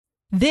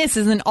This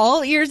is an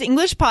All Ears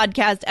English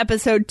Podcast,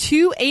 episode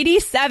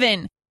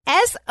 287.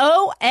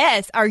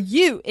 SOS, are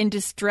you in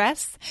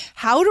distress?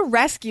 How to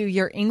rescue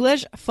your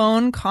English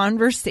phone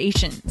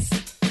conversations.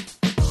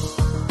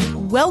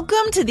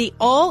 Welcome to the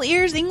All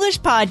Ears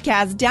English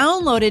Podcast,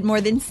 downloaded more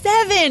than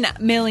 7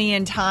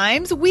 million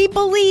times. We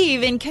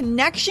believe in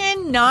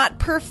connection, not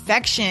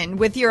perfection,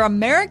 with your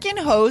American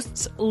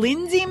hosts,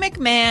 Lindsay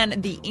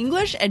McMahon, the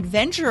English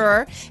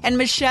adventurer, and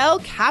Michelle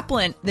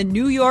Kaplan, the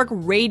New York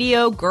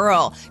radio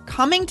girl,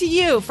 coming to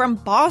you from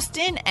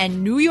Boston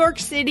and New York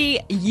City,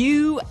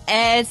 USA.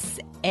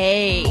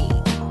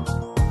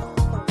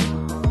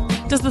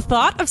 Does the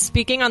thought of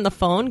speaking on the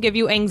phone give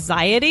you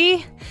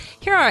anxiety?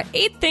 Here are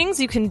 8 things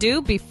you can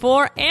do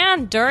before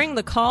and during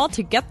the call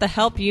to get the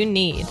help you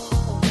need.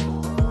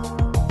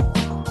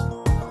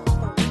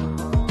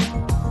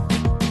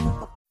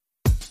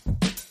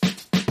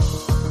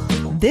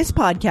 This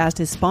podcast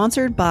is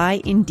sponsored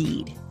by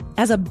Indeed.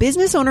 As a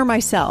business owner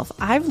myself,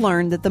 I've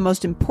learned that the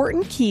most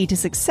important key to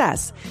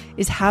success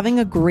is having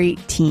a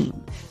great team.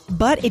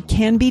 But it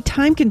can be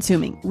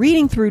time-consuming,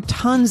 reading through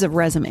tons of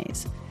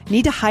resumes.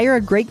 Need to hire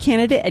a great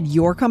candidate at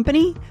your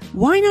company?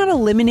 Why not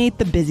eliminate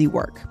the busy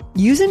work?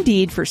 Use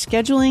Indeed for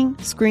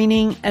scheduling,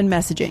 screening, and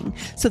messaging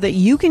so that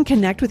you can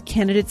connect with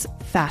candidates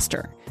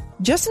faster.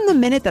 Just in the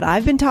minute that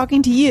I've been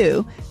talking to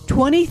you,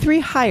 23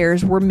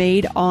 hires were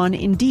made on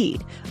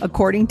Indeed,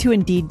 according to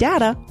Indeed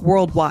data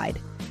worldwide.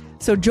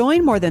 So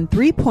join more than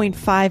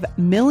 3.5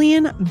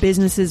 million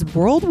businesses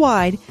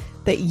worldwide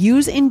that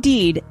use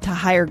Indeed to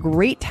hire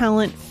great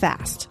talent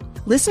fast.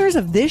 Listeners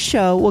of this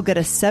show will get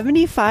a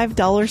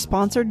 $75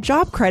 sponsored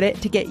job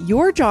credit to get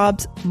your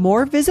jobs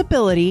more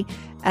visibility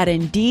at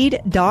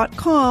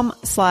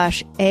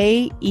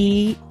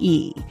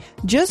Indeed.com/AEE.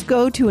 Just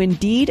go to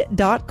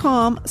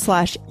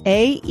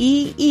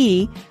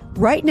Indeed.com/AEE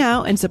right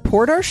now and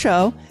support our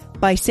show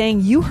by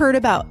saying you heard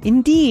about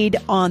Indeed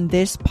on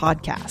this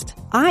podcast.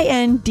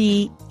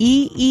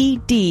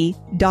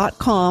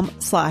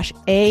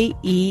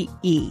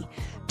 INDEED.com/AEE.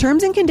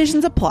 Terms and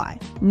conditions apply.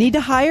 Need to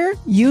hire?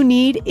 You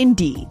need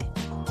Indeed.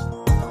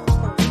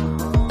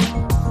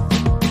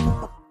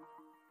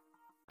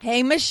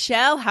 Hey,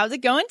 Michelle, how's it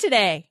going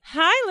today?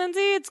 Hi,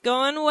 Lindsay. It's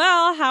going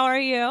well. How are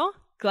you?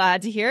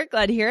 Glad to hear it.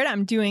 Glad to hear it.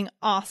 I'm doing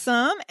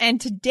awesome. And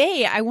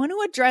today I want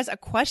to address a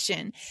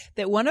question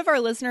that one of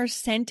our listeners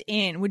sent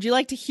in. Would you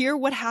like to hear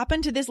what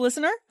happened to this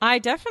listener? I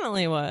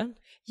definitely would.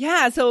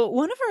 Yeah, so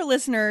one of our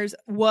listeners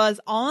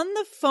was on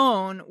the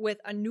phone with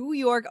a New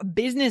York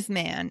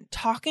businessman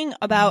talking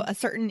about a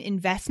certain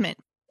investment.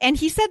 And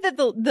he said that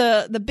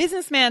the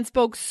businessman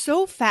spoke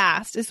so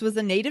fast. This was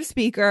a native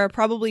speaker,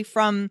 probably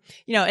from,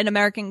 an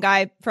American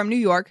guy from New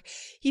York.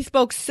 He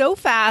spoke so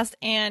fast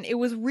and it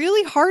was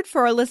really hard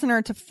for our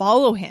listener to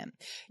follow him.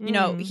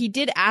 He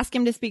did ask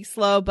him to speak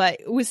slow,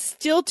 but it was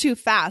still too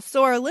fast.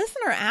 So our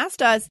listener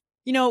asked us,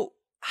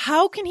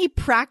 how can he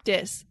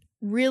practice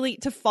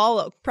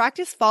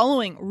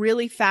following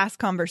really fast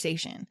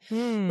conversation?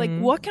 Like,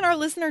 what can our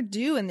listener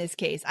do in this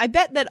case? I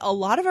bet that a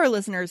lot of our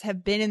listeners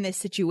have been in this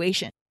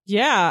situation.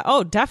 Yeah.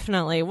 Oh,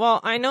 definitely. Well,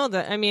 I know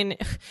that.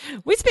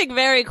 We speak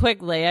very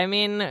quickly.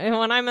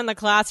 when I'm in the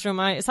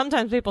classroom,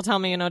 sometimes people tell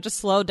me, just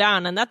slow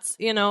down. And that's,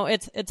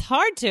 it's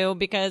hard to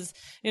because,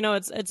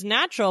 it's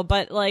natural,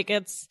 but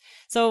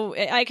so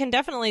I can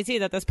definitely see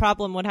that this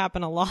problem would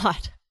happen a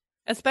lot.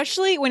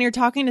 Especially when you're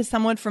talking to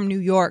someone from New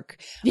York.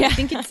 Yeah. I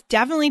think it's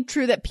definitely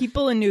true that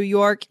people in New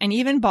York and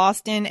even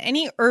Boston,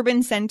 any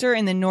urban center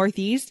in the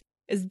Northeast,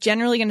 is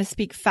generally going to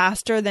speak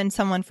faster than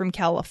someone from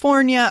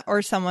California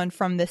or someone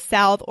from the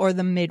South or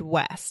the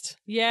Midwest.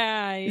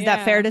 Yeah. Is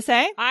that fair to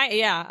say?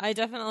 I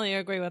definitely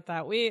agree with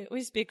that. We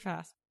speak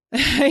fast.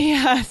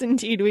 Yes,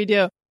 indeed we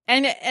do.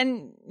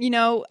 And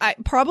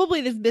probably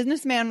this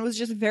businessman was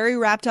just very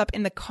wrapped up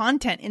in the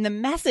content, in the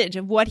message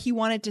of what he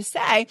wanted to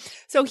say.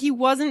 So he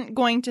wasn't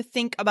going to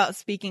think about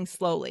speaking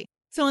slowly.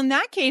 So in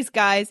that case,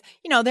 guys,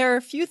 there are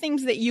a few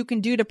things that you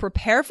can do to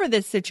prepare for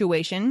this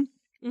situation,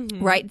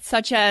 right?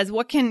 Such as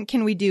what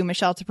can we do,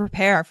 Michelle, to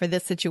prepare for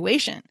this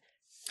situation?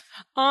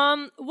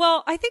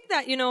 Well, I think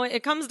that,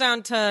 it comes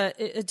down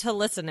to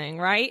listening,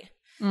 right?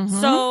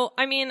 Mm-hmm. So,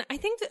 I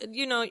think that,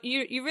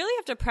 you really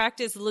have to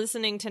practice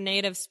listening to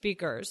native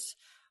speakers.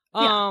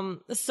 Yeah.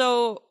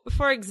 So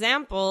for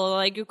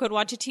example, you could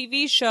watch a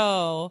TV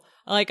show,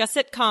 like a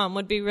sitcom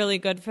would be really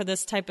good for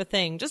this type of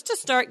thing, just to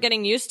start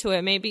getting used to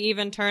it. Maybe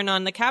even turn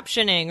on the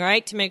captioning,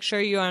 right? To make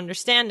sure you're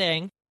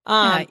understanding.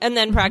 And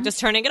then practice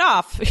turning it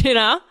off,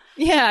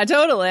 Yeah,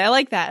 totally. I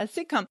like that. A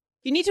sitcom.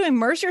 You need to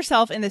immerse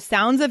yourself in the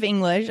sounds of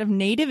English, of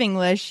native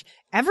English,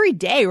 every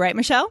day, right,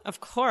 Michelle? Of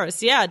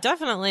course. Yeah,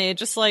 definitely.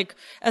 Just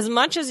as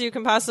much as you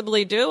can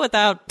possibly do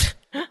without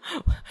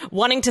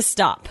wanting to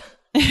stop.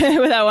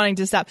 Without wanting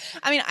to stop.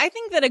 I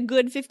think that a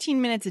good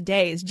 15 minutes a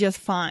day is just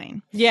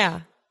fine. Yeah.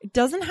 It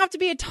doesn't have to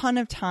be a ton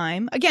of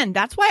time. Again,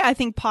 that's why I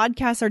think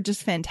podcasts are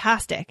just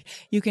fantastic.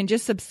 You can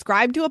just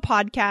subscribe to a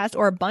podcast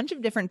or a bunch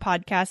of different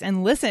podcasts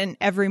and listen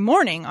every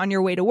morning on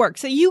your way to work.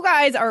 So you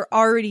guys are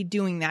already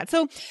doing that.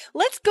 So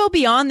let's go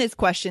beyond this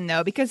question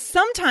though, because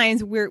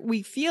sometimes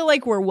we feel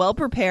like we're well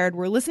prepared.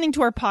 We're listening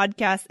to our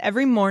podcast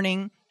every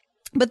morning,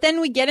 but then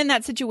we get in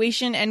that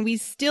situation and we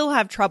still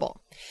have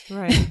trouble.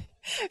 Right.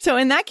 So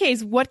in that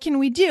case, what can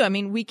we do? I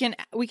mean, we can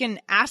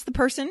ask the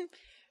person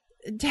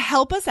to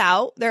help us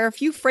out. There are a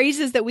few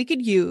phrases that we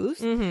could use.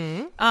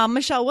 Mm-hmm.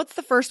 Michelle, what's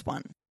the first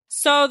one?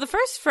 So the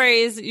first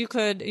phrase you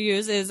could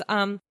use is,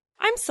 I'm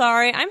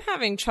sorry, I'm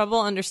having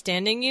trouble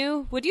understanding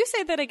you. Would you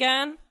say that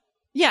again?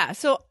 Yeah.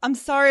 So I'm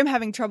sorry, I'm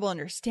having trouble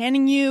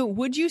understanding you.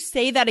 Would you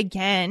say that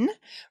again?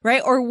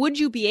 Right. Or would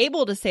you be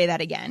able to say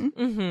that again?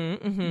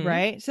 Mm-hmm, mm-hmm.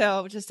 Right.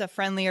 So just a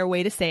friendlier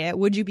way to say it.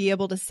 Would you be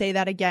able to say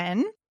that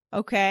again?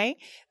 Okay.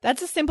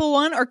 That's a simple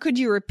one. Or could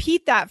you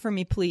repeat that for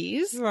me,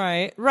 please?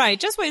 Right. Right.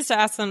 Just ways to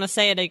ask them to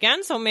say it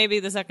again. So maybe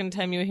the second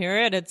time you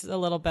hear it, it's a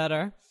little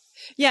better.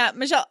 Yeah.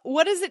 Michelle,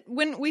 what is it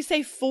when we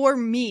say for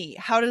me?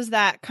 How does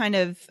that kind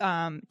of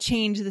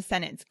change the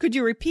sentence? Could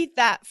you repeat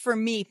that for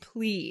me,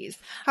 please?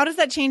 How does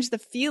that change the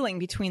feeling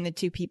between the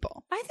two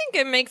people? I think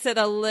it makes it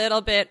a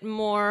little bit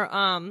more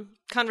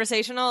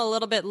conversational, a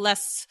little bit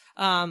less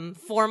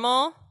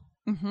formal.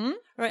 Mm-hmm.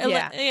 Right.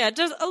 Yeah.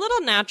 Just a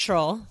little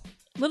natural.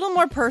 A little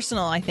more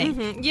personal, I think.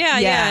 Mm-hmm.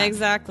 Yeah,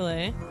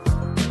 exactly.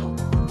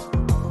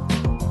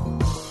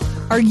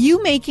 Are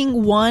you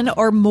making one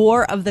or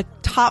more of the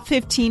top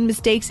 15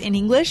 mistakes in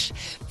English?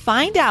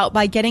 Find out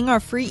by getting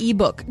our free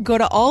ebook. Go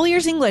to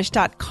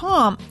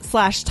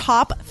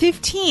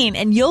allearsenglish.com/top15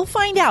 and you'll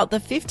find out the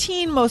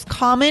 15 most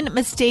common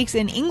mistakes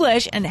in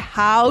English and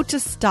how to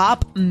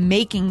stop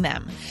making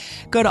them.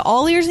 Go to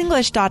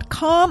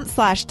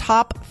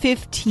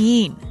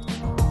allearsenglish.com/top15.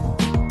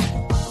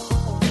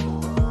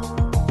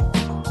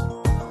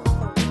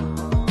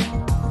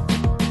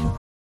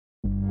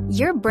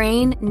 Your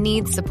brain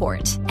needs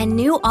support, and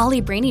new Ollie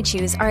Brainy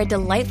Chews are a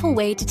delightful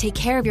way to take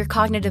care of your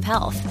cognitive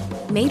health.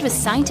 Made with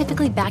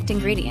scientifically backed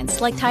ingredients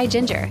like Thai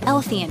ginger,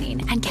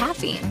 L-theanine, and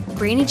caffeine,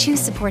 Brainy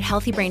Chews support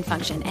healthy brain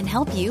function and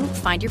help you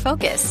find your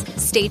focus,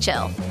 stay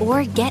chill,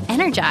 or get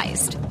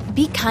energized.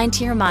 Be kind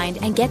to your mind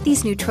and get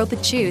these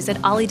nootropic chews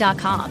at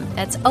ollie.com.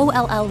 That's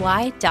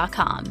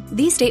OLLY.com.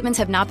 These statements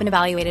have not been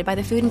evaluated by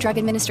the Food and Drug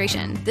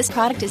Administration. This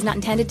product is not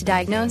intended to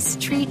diagnose,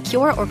 treat,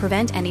 cure, or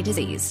prevent any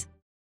disease.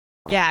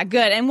 Yeah,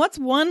 good. And what's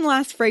one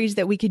last phrase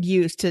that we could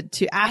use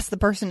to ask the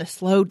person to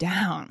slow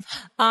down?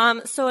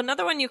 So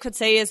another one you could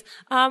say is,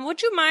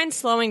 would you mind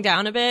slowing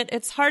down a bit?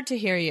 It's hard to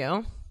hear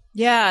you.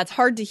 Yeah, it's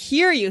hard to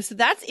hear you. So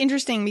that's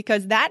interesting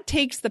because that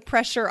takes the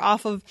pressure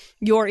off of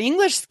your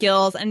English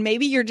skills. And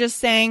maybe you're just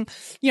saying,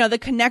 the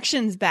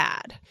connection's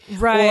bad.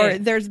 Right. Or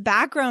there's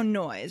background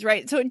noise,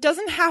 right? So it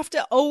doesn't have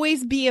to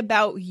always be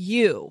about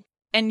you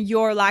and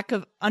your lack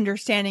of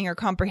understanding or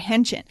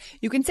comprehension.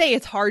 You can say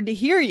it's hard to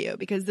hear you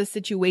because the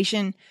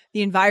situation,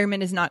 the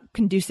environment is not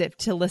conducive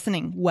to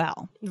listening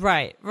well.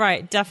 Right.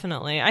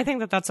 Definitely. I think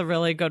that that's a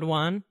really good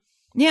one.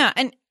 Yeah.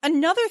 And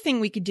another thing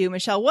we could do,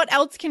 Michelle, what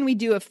else can we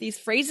do if these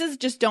phrases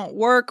just don't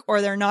work or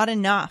they're not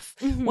enough?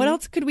 Mm-hmm. What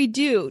else could we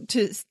do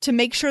to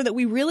make sure that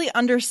we really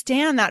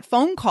understand that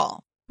phone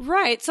call?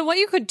 Right. So what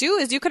you could do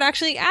is you could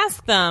actually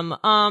ask them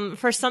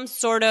for some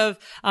sort of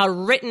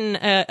written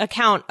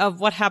account of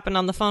what happened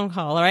on the phone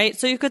call, right?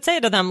 So you could say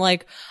to them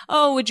like,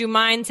 oh, would you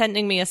mind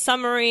sending me a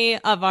summary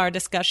of our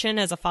discussion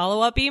as a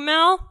follow-up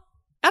email?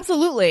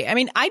 Absolutely. I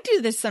mean, I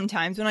do this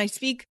sometimes when I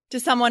speak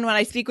to someone, when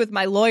I speak with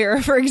my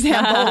lawyer, for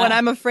example, when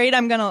I'm afraid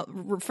I'm going to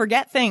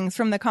forget things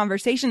from the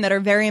conversation that are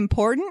very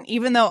important.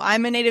 Even though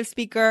I'm a native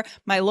speaker,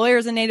 my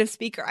lawyer's a native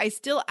speaker, I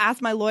still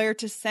ask my lawyer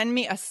to send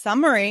me a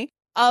summary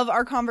of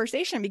our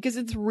conversation because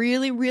it's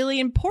really, really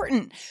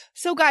important.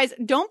 So guys,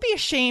 don't be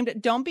ashamed.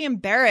 Don't be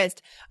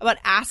embarrassed about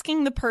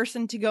asking the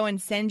person to go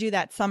and send you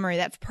that summary.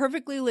 That's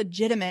perfectly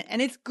legitimate.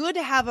 And it's good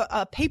to have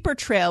a paper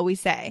trail, we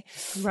say.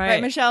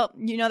 Right, Michelle?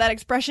 You know that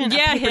expression?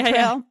 Yeah, a paper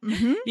trail? Yeah.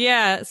 Mm-hmm.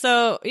 Yeah.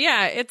 So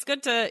yeah, it's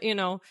good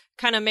to,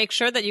 kind of make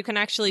sure that you can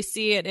actually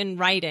see it in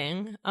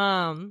writing.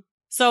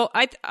 So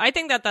I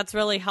think that that's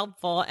really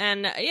helpful.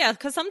 And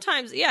because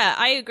sometimes,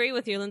 I agree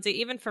with you, Lindsay.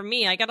 Even for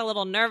me, I get a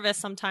little nervous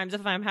sometimes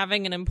if I'm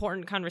having an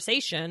important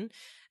conversation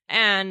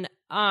and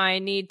I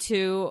need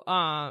to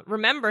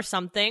remember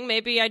something.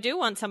 Maybe I do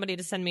want somebody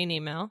to send me an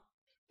email.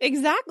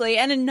 Exactly.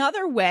 And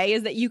another way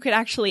is that you could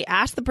actually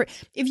ask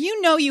if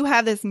you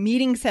have this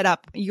meeting set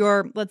up,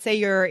 let's say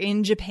you're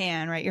in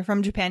Japan, right? You're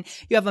from Japan.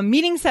 You have a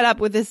meeting set up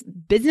with this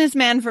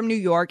businessman from New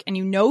York and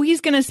he's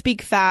going to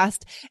speak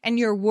fast and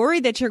you're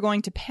worried that you're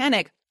going to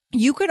panic.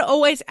 You could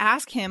always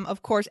ask him,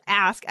 of course,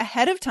 ask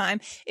ahead of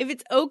time if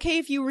it's okay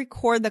if you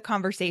record the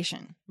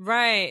conversation.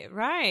 Right.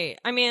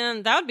 I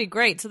mean, that would be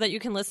great so that you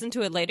can listen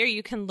to it later.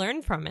 You can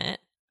learn from it.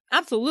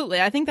 Absolutely.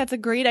 I think that's a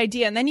great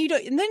idea. And then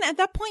then at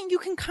that point you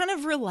can kind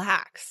of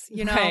relax,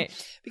 right.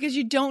 Because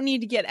you don't need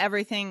to get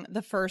everything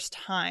the first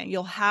time.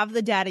 You'll have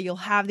the data, you'll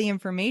have the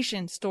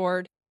information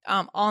stored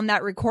on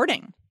that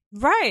recording.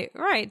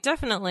 Right,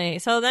 definitely.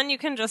 So then you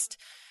can just,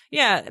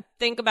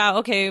 think about,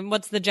 okay,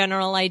 what's the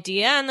general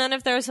idea? And then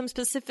if there are some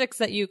specifics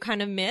that you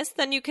kind of missed,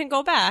 then you can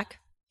go back.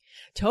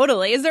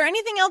 Totally. Is there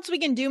anything else we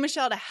can do,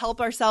 Michelle, to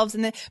help ourselves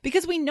in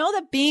because we know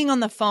that being on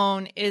the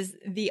phone is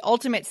the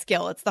ultimate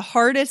skill. It's the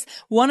hardest,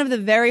 one of the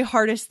very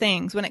hardest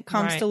things when it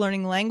comes to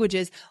learning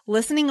languages.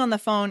 Listening on the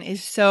phone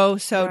is so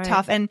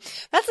tough. And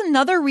that's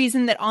another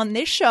reason that on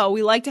this show,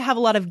 we like to have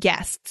a lot of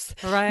guests.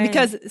 Right.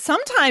 Because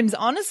sometimes,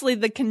 honestly,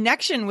 the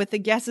connection with the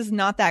guests is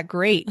not that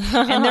great.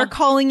 And they're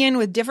calling in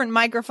with different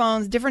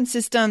microphones, different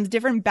systems,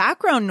 different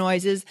background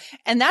noises.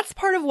 And that's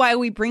part of why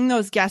we bring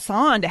those guests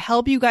on, to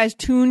help you guys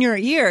tune your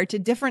ear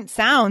to different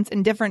sounds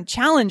and different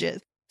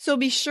challenges. So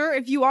be sure,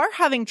 if you are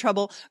having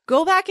trouble,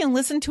 go back and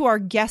listen to our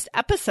guest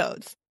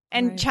episodes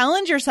and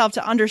challenge yourself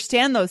to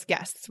understand those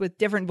guests with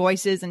different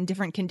voices and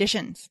different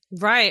conditions.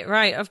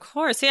 Right. Of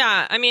course.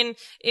 Yeah. I mean,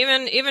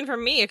 even for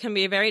me, it can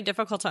be very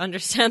difficult to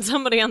understand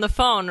somebody on the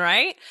phone,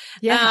 right?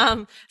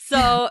 Yeah.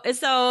 So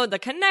the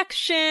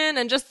connection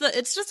and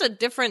it's just a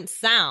different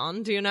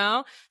sound, you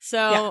know?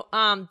 So,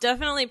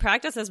 definitely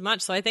practice as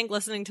much. So I think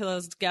listening to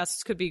those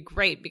guests could be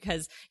great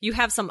because you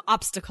have some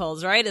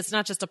obstacles, right? It's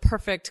not just a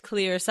perfect,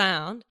 clear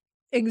sound.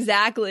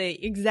 Exactly.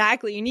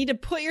 You need to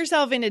put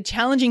yourself into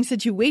challenging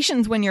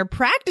situations when you're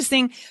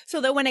practicing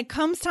so that when it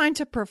comes time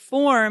to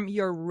perform,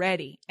 you're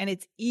ready and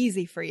it's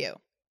easy for you.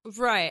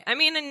 Right. I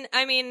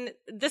mean,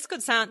 this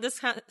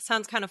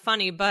sounds kind of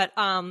funny, but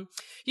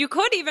you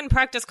could even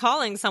practice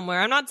calling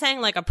somewhere. I'm not saying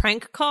like a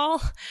prank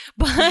call,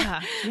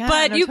 but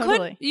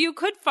you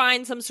could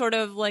find some sort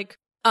of like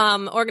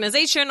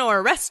organization or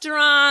a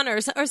restaurant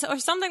or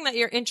something that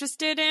you're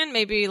interested in,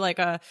 maybe like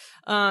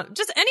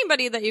just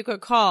anybody that you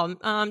could call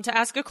to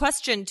ask a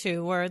question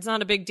to, where it's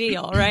not a big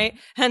deal, right?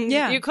 And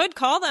you could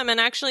call them and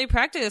actually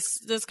practice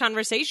this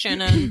conversation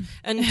and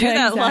do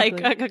that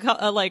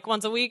like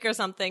once a week or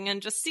something,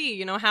 and just see,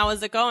 you know, how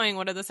is it going?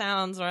 What are the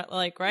sounds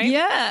like, right?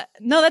 Yeah.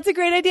 No, that's a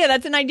great idea.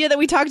 That's an idea that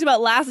we talked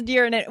about last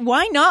year, and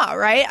why not,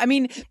 right? I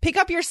mean, pick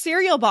up your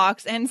cereal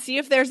box and see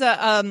if there's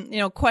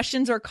a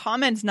questions or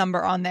comments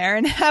number on there,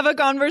 and have a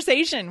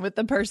conversation with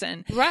the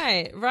person.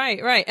 Right.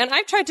 And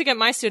I've tried to get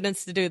my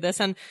students to do this,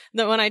 and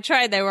when I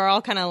tried, they were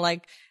all kind of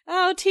like,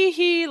 oh,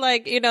 tee-hee,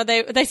 like, you know,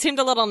 they seemed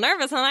a little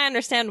nervous, and I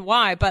understand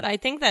why, but I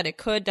think that it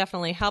could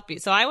definitely help you.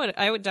 So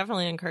I would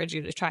definitely encourage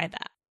you to try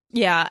that.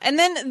 Yeah. And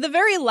then the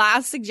very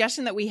last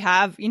suggestion that we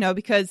have, you know,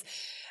 because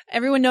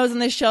everyone knows on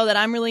this show that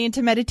I'm really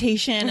into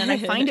meditation and I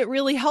find it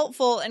really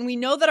helpful. And we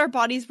know that our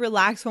bodies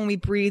relax when we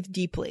breathe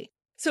deeply.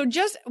 So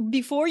just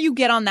before you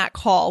get on that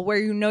call where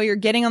you know you're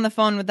getting on the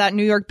phone with that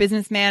New York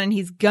businessman and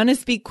he's gonna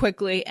speak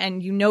quickly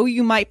and you know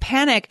you might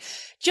panic,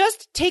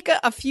 just take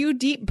a few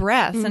deep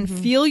breaths and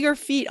feel your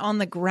feet on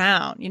the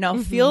ground, you know,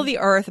 feel the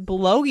earth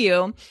below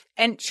you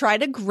and try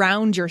to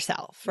ground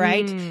yourself,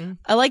 right?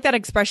 I like that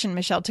expression,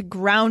 Michelle, to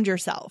ground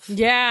yourself.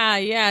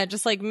 Yeah.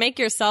 Just like make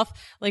yourself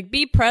like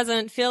be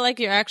present, feel like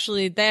you're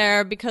actually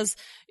there, because,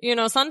 you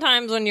know,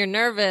 sometimes when you're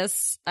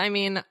nervous, I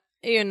mean,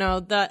 you know,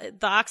 the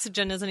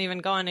oxygen isn't even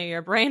going to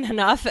your brain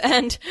enough.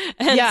 And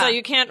so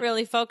you can't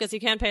really focus.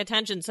 You can't pay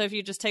attention. So if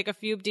you just take a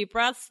few deep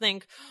breaths,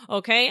 think,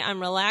 okay, I'm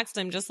relaxed.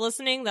 I'm just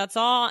listening. That's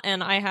all.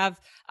 And I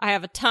have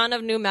a ton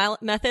of new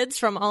methods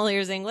from All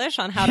Ears English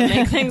on how to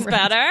make things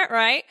better.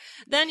 Right.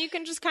 Then you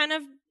can just kind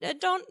of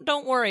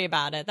don't worry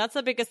about it. That's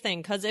the biggest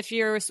thing. Cause if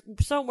you're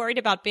so worried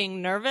about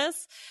being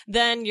nervous,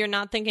 then you're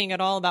not thinking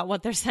at all about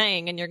what they're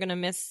saying, and you're going to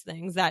miss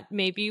things that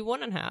maybe you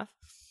wouldn't have.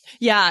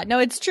 Yeah, no,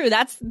 it's true.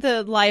 That's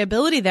the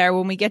liability there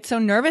when we get so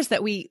nervous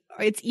that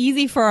it's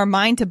easy for our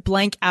mind to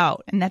blank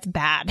out, and that's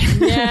bad.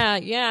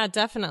 Yeah,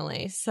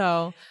 definitely.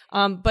 So,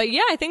 but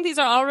yeah, I think these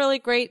are all really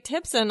great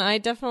tips, and I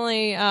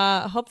definitely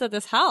hope that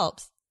this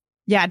helps.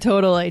 Yeah,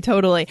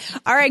 totally.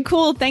 All right,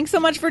 cool. Thanks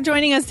so much for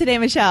joining us today,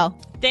 Michelle.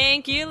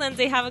 Thank you,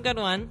 Lindsay. Have a good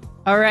one.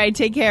 All right,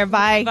 take care.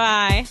 Bye.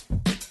 Bye.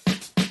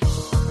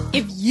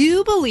 If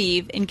you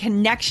believe in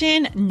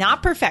connection,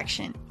 not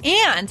perfection,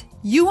 and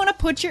you want to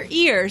put your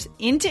ears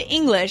into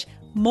English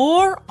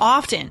more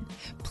often,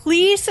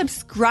 please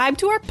subscribe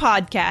to our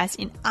podcast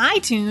in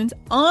iTunes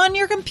on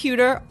your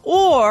computer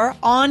or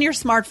on your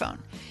smartphone.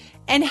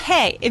 And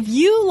hey, if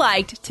you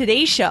liked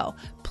today's show,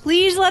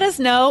 please let us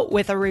know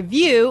with a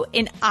review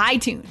in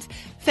iTunes.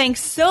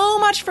 Thanks so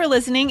much for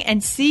listening,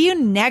 and see you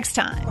next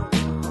time.